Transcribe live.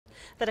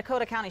The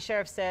Dakota County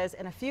Sheriff says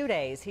in a few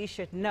days he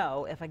should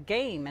know if a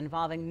game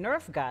involving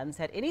Nerf guns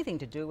had anything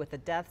to do with the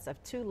deaths of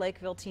 2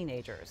 Lakeville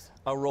teenagers.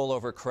 A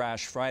rollover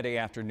crash Friday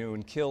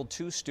afternoon killed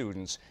 2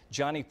 students,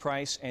 Johnny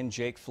Price and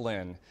Jake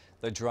Flynn.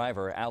 The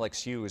driver,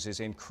 Alex Hughes, is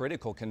in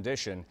critical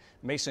condition.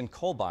 Mason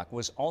Kolbach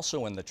was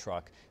also in the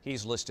truck.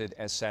 He's listed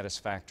as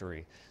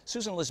satisfactory.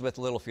 Susan Elizabeth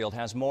Littlefield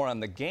has more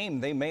on the game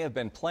they may have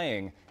been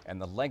playing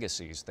and the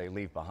legacies they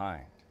leave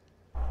behind.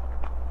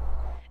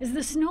 As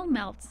the snow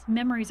melts,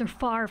 memories are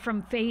far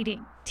from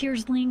fading.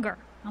 Tears linger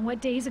on what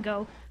days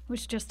ago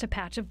was just a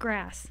patch of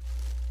grass.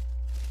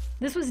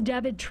 This was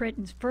David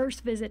Tritton's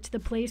first visit to the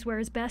place where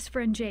his best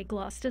friend Jake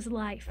lost his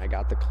life. I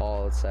got the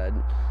call that said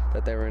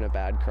that they were in a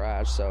bad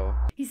crash, so.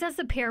 He says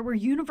the pair were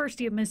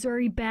University of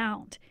Missouri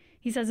bound.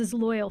 He says his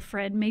loyal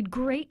friend made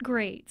great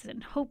grades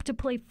and hoped to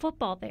play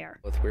football there.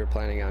 We were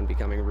planning on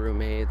becoming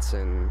roommates,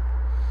 and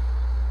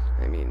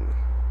I mean,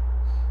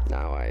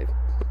 now I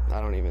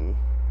don't even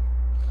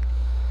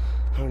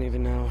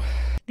know.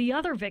 The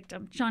other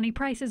victim, Johnny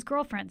Price's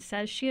girlfriend,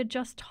 says she had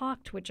just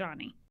talked with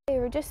Johnny. They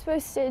were just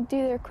supposed to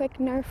do their quick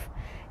Nerf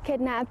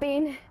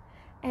kidnapping,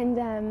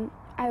 and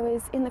I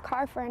was in the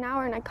car for an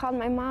hour, and I called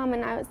my mom,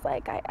 and I was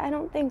like, I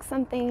don't think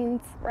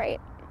something's right.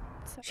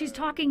 So. She's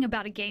talking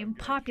about a game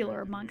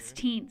popular amongst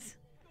teens.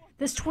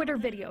 This Twitter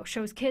video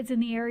shows kids in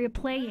the area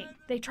playing.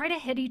 They try to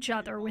hit each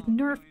other with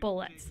Nerf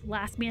bullets.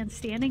 Last man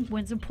standing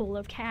wins a pool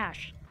of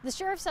cash. The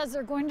sheriff says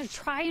they're going to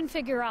try and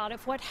figure out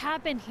if what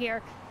happened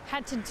here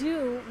had to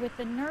do with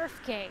the Nerf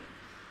game.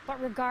 But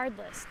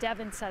regardless,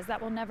 Devin says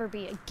that will never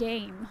be a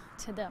game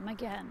to them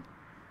again.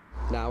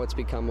 Now it's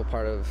become a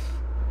part of,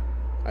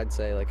 I'd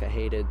say, like a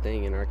hated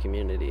thing in our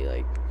community.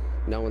 Like,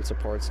 no one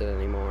supports it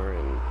anymore,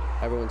 and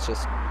everyone's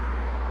just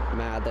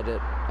mad that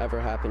it ever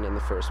happened in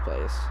the first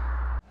place.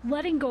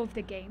 Letting go of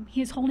the game,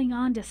 he is holding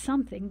on to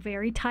something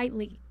very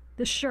tightly.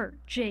 The shirt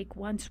Jake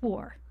once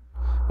wore.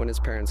 When his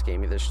parents gave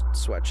me this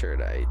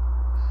sweatshirt, I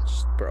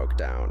just broke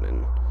down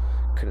and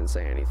couldn't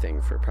say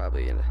anything for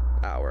probably an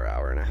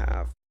hour and a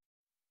half.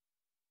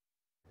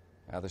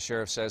 Now, the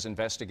sheriff says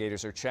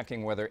investigators are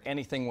checking whether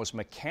anything was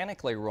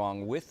mechanically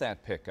wrong with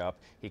that pickup.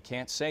 He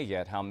can't say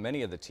yet how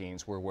many of the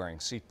teens were wearing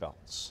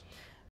seatbelts.